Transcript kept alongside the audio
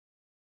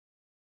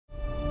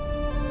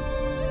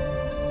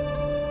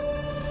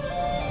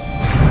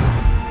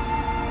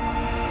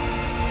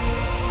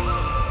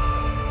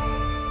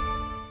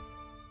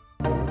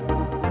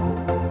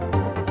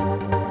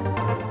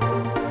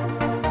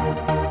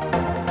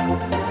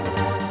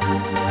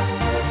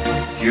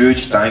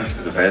Huge thanks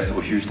to the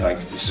festival, huge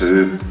thanks to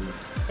Sue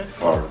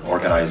for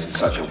organising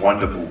such a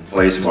wonderful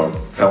place for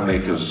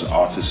filmmakers,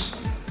 artists,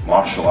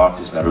 martial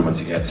artists and everyone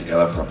to get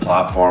together for a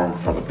platform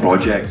for the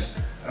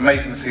projects.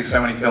 Amazing to see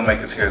so many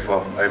filmmakers here as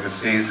well from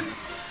overseas.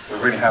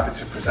 We're really happy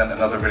to present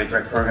another really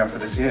great programme for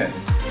this year.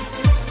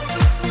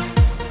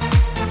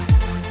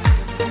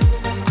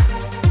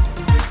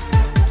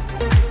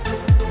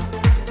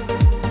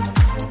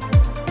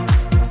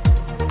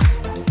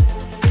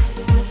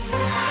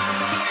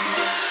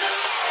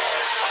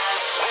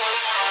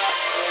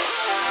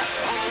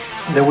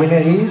 The winner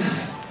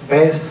is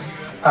Best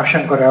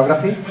Action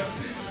Choreography,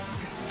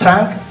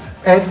 Trang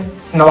Ed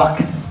Novak.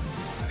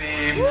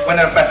 The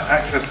winner of Best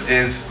Actress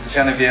is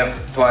Genevieve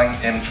Duang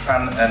in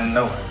Tran and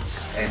Noah.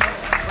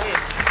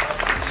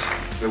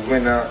 The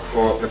winner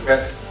for the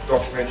Best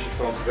Documentary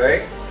Film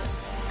today,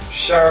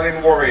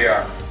 Shaolin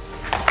Warrior.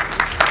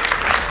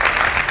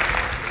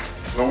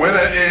 The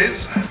winner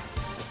is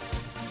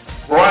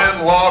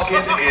Bryan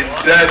Larkin in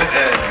Dead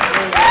End.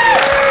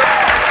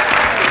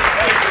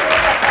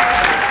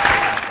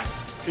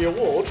 The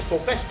award for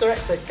Best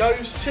Director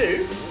goes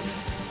to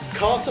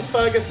Carter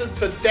Ferguson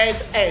for Dead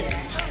End.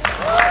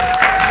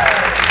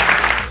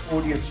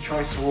 Audience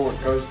Choice Award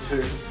goes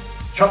to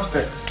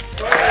Chopsticks.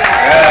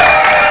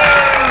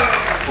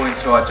 According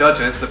to our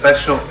judges, the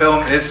best short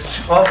film is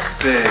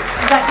Chopsticks.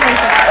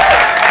 Congratulations.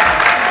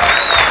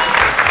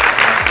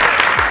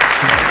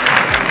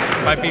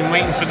 I've been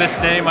waiting for this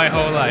day my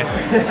whole life.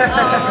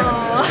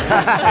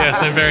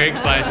 Yes, I'm very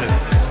excited.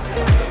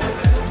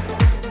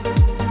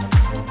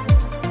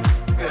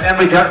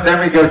 Then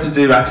we go to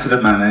do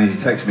Accident Man, and he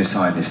takes me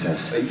aside and he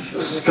says,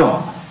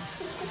 Scott,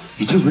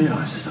 you do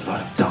realise there's a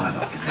lot of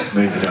dialogue in this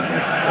movie, don't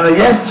you?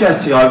 Yes,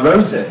 Jesse, I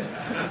wrote it.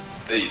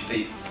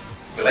 The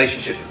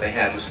relationship that they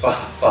had was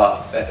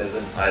far better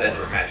than I'd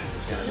ever imagined it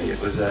was going to be.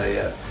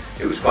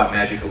 It was quite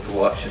magical to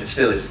watch, and it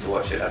still is to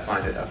watch it. I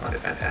find it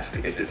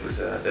fantastic.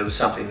 There was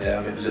something there.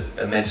 I mean, it was an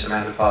immense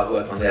amount of hard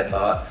work on their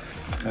part.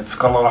 It's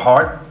got a lot of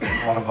heart,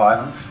 a lot of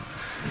violence.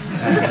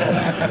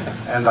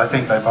 And I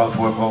think they both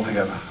work well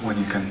together when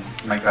you can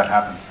make that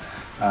happen.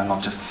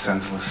 Not just a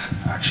senseless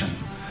action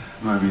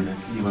movie that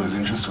you lose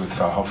interest with,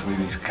 so hopefully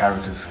these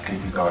characters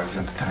keep you guys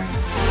entertained.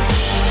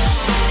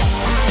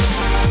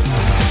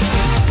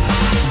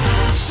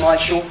 My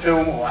short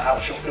film, or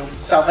our short film,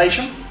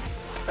 Salvation,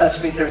 that's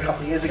been here a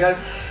couple of years ago.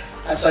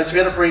 And so to be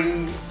able to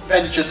bring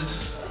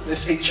Vengeance,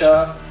 this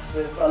feature,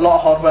 with a lot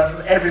of hard work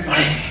from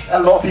everybody, a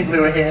lot of people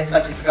who are here,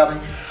 thank you for coming,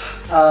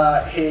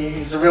 here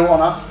is a real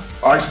honour.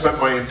 I spent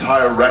my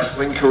entire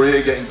wrestling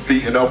career getting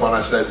beaten up, and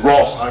I said,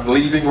 Ross, I'm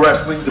leaving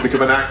wrestling to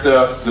become an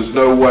actor. There's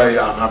no way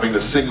I'm having a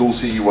single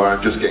scene where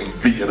I'm just getting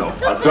beaten up.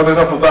 I've done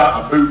enough of that,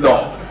 I've moved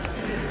on.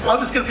 I'm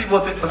just going to be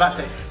more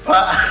diplomatic,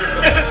 but